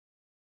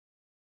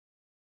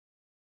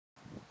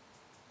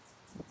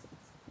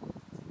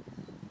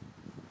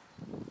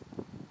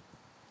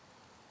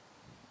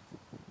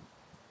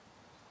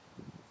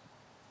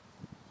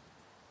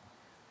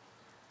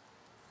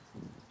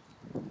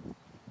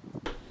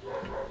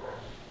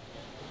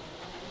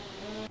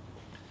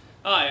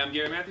Hi, I'm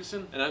Gary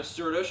Matthewson, And I'm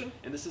Stuart Ocean.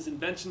 and this is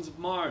Inventions of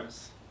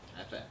Mars.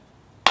 That's it.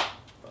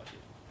 Fuck it.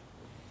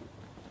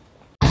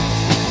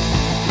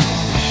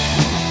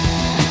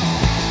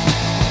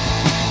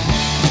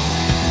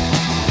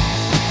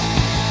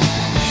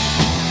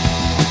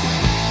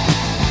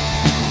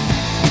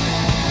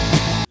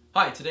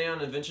 Hi, today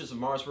on Inventions of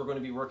Mars we're going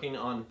to be working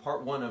on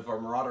part 1 of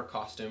our Marauder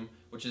costume,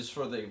 which is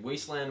for the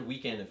Wasteland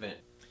Weekend event.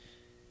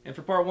 And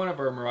for part 1 of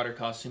our Marauder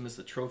costume is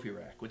the trophy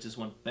rack, which is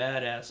one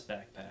badass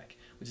backpack,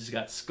 which has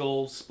got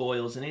skulls,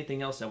 spoils, and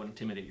anything else that would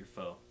intimidate your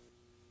foe.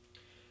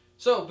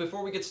 So,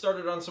 before we get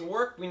started on some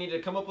work, we need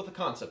to come up with a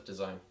concept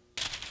design.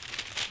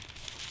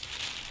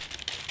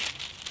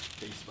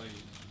 Faced by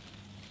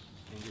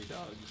angry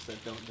dogs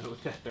that don't know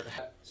that they're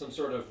at. Some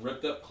sort of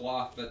ripped up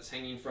cloth that's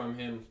hanging from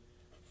him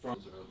from...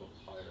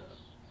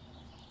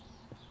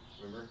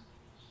 Remember?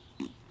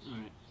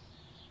 Alright.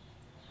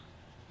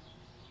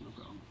 No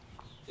problem.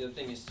 The other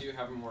thing is too,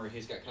 have him where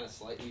he's got kind of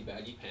slightly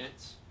baggy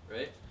pants,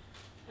 right?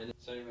 And then,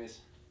 so anyways...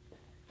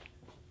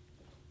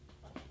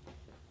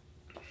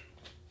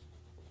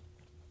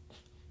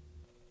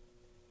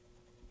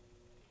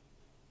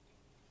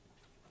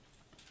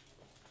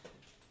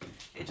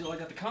 Hey Jill, I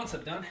got the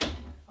concept done.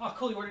 Oh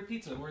cool, you ordered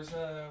pizza. Where's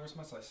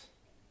my slice?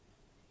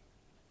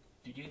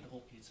 Dude, you ate the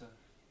whole pizza.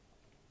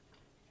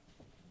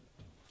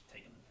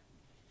 Take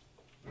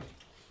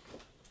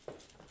it.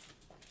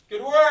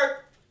 Good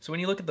work! So when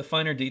you look at the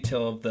finer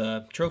detail of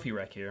the trophy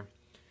rack here,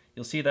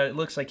 you'll see that it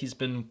looks like he's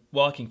been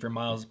walking for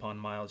miles upon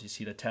miles. You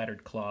see the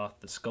tattered cloth,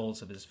 the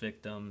skulls of his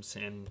victims,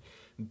 and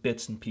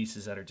bits and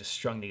pieces that are just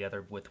strung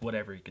together with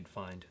whatever you could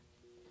find.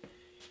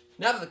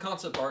 Now that the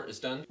concept art is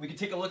done, we can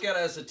take a look at it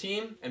as a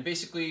team and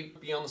basically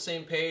be on the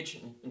same page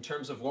in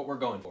terms of what we're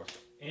going for.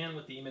 And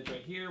with the image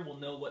right here, we'll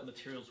know what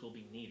materials we'll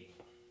be needing.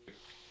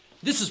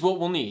 This is what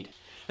we'll need.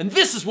 And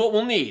this is what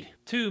we'll need.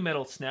 2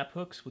 metal snap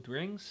hooks with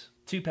rings,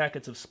 2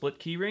 packets of split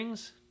key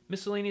rings,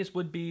 miscellaneous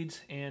wood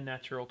beads and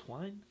natural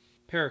twine,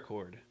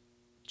 paracord,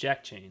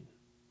 jack chain,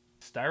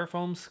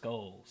 styrofoam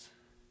skulls,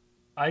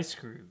 ice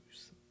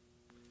screws,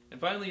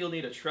 and finally you'll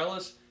need a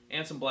trellis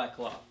and some black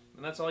cloth,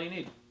 and that's all you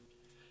need.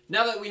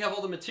 Now that we have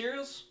all the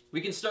materials,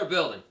 we can start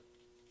building.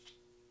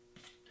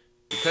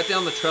 We cut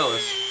down the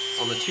trellis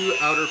on the 2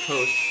 outer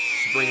posts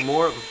to bring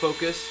more of a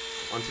focus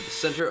onto the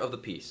center of the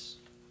piece.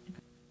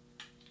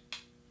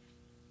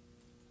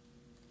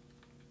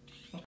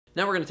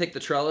 Now we're going to take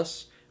the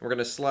trellis and we're going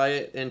to slide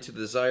it into the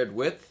desired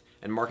width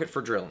and mark it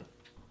for drilling.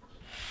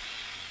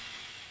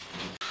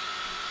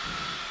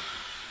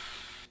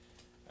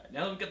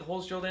 Now that we've got the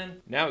holes drilled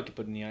in, now we can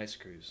put in the ice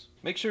screws.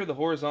 Make sure the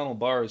horizontal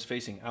bar is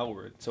facing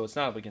outward so it's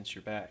not up against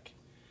your back.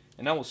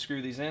 And now we'll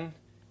screw these in,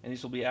 and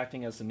these will be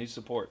acting as the new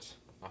supports.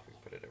 Often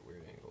put it at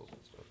weird angles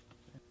and stuff.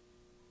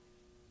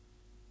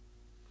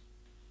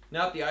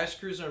 Now that the ice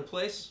screws are in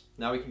place,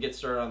 now we can get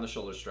started on the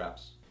shoulder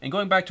straps. And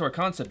going back to our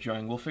concept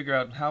drawing, we'll figure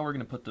out how we're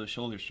going to put those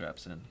shoulder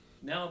straps in.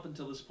 Now up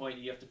until this point,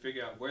 you have to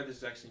figure out where this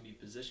is actually going to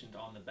be positioned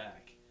on the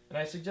back. And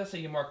I suggest that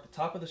you mark the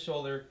top of the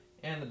shoulder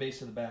and the base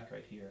of the back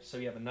right here, so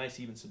you have a nice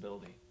even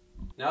stability.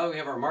 Now that we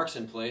have our marks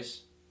in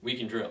place, we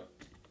can drill.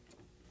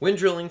 When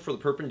drilling for the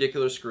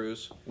perpendicular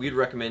screws, we'd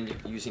recommend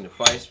using a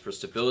vise for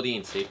stability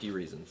and safety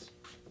reasons.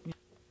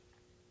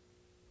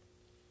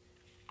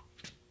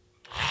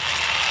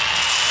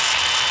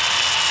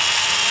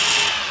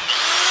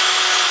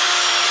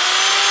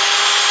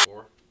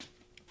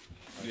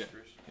 Yeah.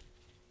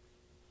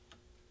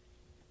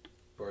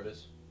 Four it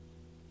is.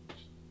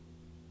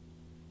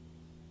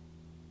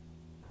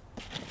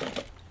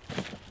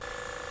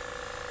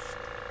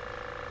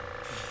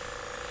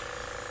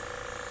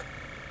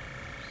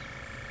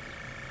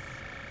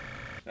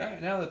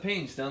 Alright, now the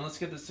paint's done, let's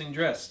get this thing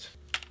dressed.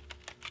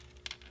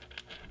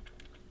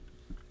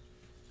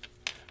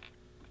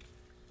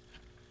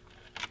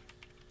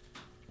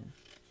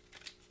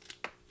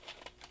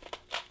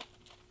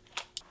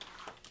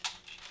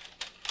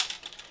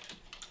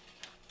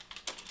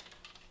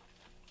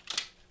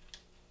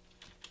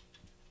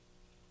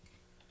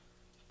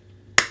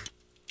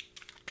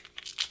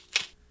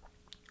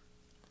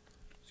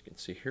 As you can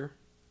see here.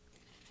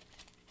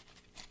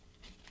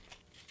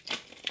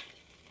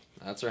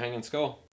 That's our hanging skull.